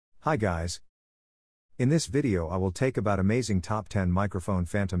Hi guys. In this video I will take about amazing top 10 microphone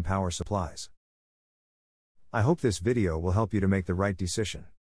phantom power supplies. I hope this video will help you to make the right decision.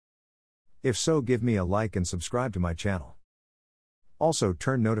 If so, give me a like and subscribe to my channel. Also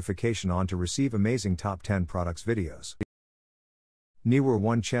turn notification on to receive amazing top 10 products videos. Neewer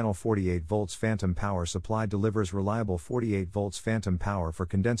 1 channel 48 volts phantom power supply delivers reliable 48 volts phantom power for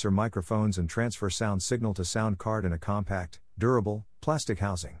condenser microphones and transfer sound signal to sound card in a compact, durable, plastic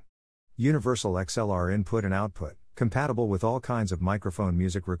housing. Universal XLR input and output, compatible with all kinds of microphone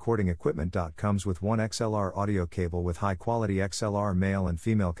music recording equipment. Comes with one XLR audio cable with high quality XLR male and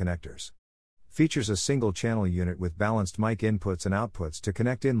female connectors. Features a single channel unit with balanced mic inputs and outputs to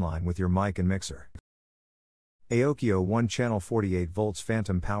connect inline with your mic and mixer. Aokeo 1 channel 48 volts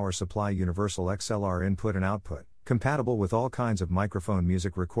phantom power supply universal XLR input and output, compatible with all kinds of microphone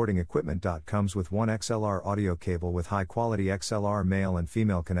music recording equipment. Comes with one XLR audio cable with high quality XLR male and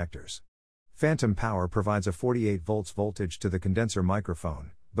female connectors. Phantom power provides a 48 volts voltage to the condenser microphone,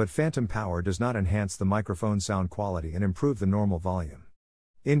 but phantom power does not enhance the microphone sound quality and improve the normal volume.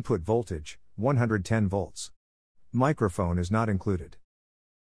 Input voltage, 110 volts. Microphone is not included.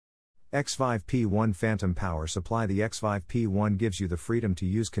 Xvive P1 phantom power supply. The Xvive P1 gives you the freedom to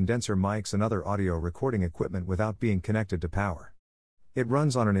use condenser mics and other audio recording equipment without being connected to power. It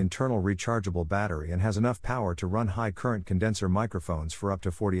runs on an internal rechargeable battery and has enough power to run high current condenser microphones for up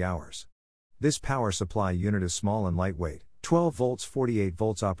to 40 hours. This power supply unit is small and lightweight. 12 volts 48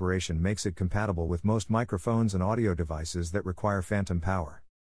 volts operation makes it compatible with most microphones and audio devices that require phantom power,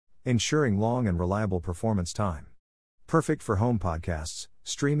 ensuring long and reliable performance time. Perfect for home podcasts,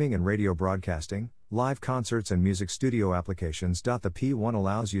 streaming and radio broadcasting, live concerts and music studio applications. The P1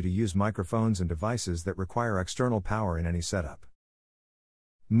 allows you to use microphones and devices that require external power in any setup.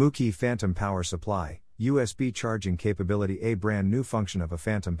 Moukey phantom power supply, USB charging capability. A brand new function of a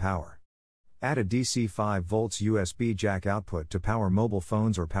phantom power. Add a DC 5 volts USB jack output to power mobile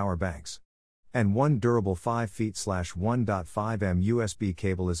phones or power banks. And one durable 5 feet / 1.5 m USB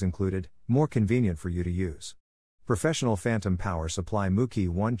cable is included, more convenient for you to use. Professional phantom power supply. Moukey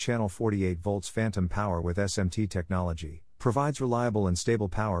 1 channel 48 volts phantom power with SMT technology, provides reliable and stable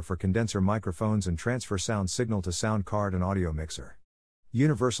power for condenser microphones and transfer sound signal to sound card and audio mixer.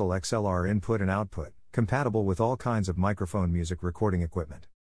 Universal XLR input and output, compatible with all kinds of microphone music recording equipment.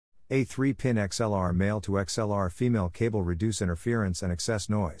 A 3-pin XLR male to XLR female cable reduce interference and excess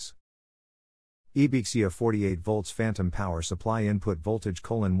noise. Aokeo 48 volts phantom power supply input voltage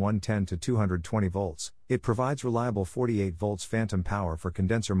 110 to 220 volts. It provides reliable 48 volts phantom power for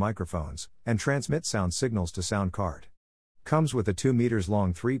condenser microphones and transmit sound signals to sound card. Comes with a 2 meters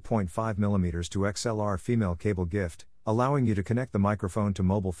long 3.5 mm to XLR female cable gift, allowing you to connect the microphone to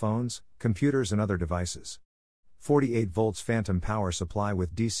mobile phones, computers and other devices. 48 volts phantom power supply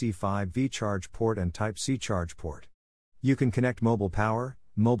with DC 5V charge port and Type-C charge port. You can connect mobile power,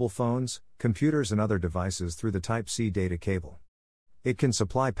 mobile phones, computers and other devices through the Type-C data cable. It can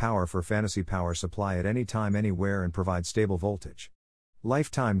supply power for fantasy power supply at any time anywhere and provide stable voltage.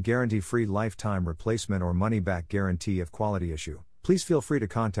 Lifetime guarantee. Free lifetime replacement or money back guarantee if quality issue. Please feel free to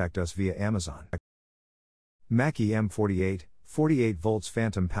contact us via Amazon. Mackie M48 48 volts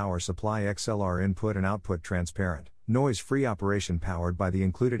phantom power supply XLR input and output transparent, noise-free operation powered by the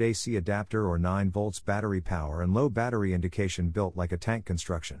included AC adapter or 9 volts battery power and low battery indication built like a tank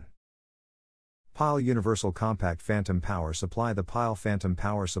construction. Pile universal compact phantom power supply. The Pile phantom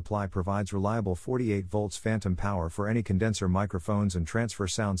power supply provides reliable 48 volts phantom power for any condenser microphones and transfer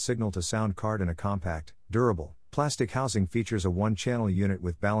sound signal to sound card in a compact, durable, plastic housing. Features a one-channel unit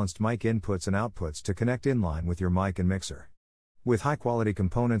with balanced mic inputs and outputs to connect inline with your mic and mixer. With high-quality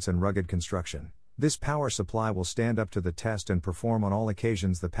components and rugged construction, this power supply will stand up to the test and perform on all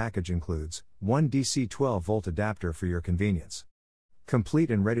occasions. The package includes one DC 12-volt adapter for your convenience. Complete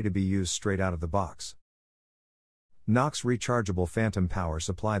and ready to be used straight out of the box. Knox rechargeable phantom power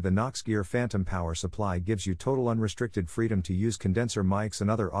supply. The Knox Gear phantom power supply gives you total unrestricted freedom to use condenser mics and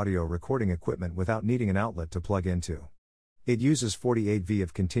other audio recording equipment without needing an outlet to plug into. It uses 48 V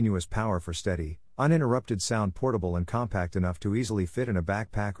of continuous power for steady, uninterrupted sound, portable and compact enough to easily fit in a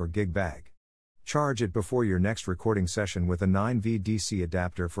backpack or gig bag. Charge it before your next recording session with a 9V DC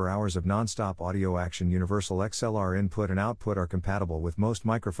adapter for hours of non-stop audio action. Universal XLR input and output are compatible with most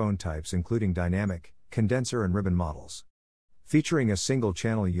microphone types including dynamic, condenser and ribbon models. Featuring a single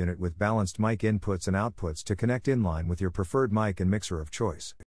channel unit with balanced mic inputs and outputs to connect inline with your preferred mic and mixer of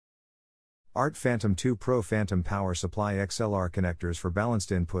choice. ART Phantom 2 Pro phantom power supply XLR connectors for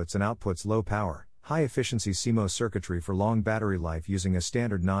balanced inputs and outputs. Low power, High-efficiency CMOS circuitry for long battery life using a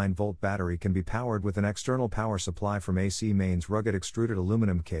standard 9-volt battery can be powered with an external power supply from AC mains. Rugged extruded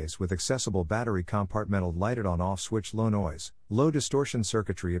aluminum case with accessible battery compartmental lighted on-off switch. Low noise, low distortion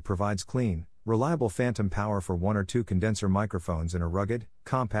circuitry. It provides clean, reliable phantom power for 1 or 2 condenser microphones in a rugged,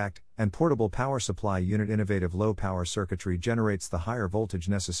 compact, and portable power supply unit. Innovative low power circuitry generates the higher voltage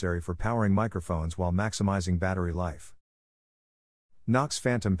necessary for powering microphones while maximizing battery life. Knox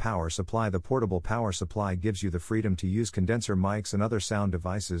Phantom Power Supply. The portable power supply gives you the freedom to use condenser mics and other sound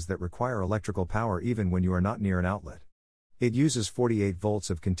devices that require electrical power even when you are not near an outlet. It uses 48 volts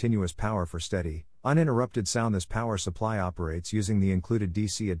of continuous power for steady, uninterrupted sound. This power supply operates using the included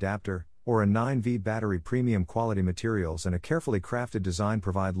DC adapter, or a 9V battery. Premium quality materials and a carefully crafted design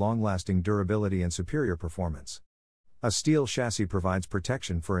provide long-lasting durability and superior performance. A steel chassis provides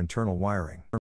protection for internal wiring.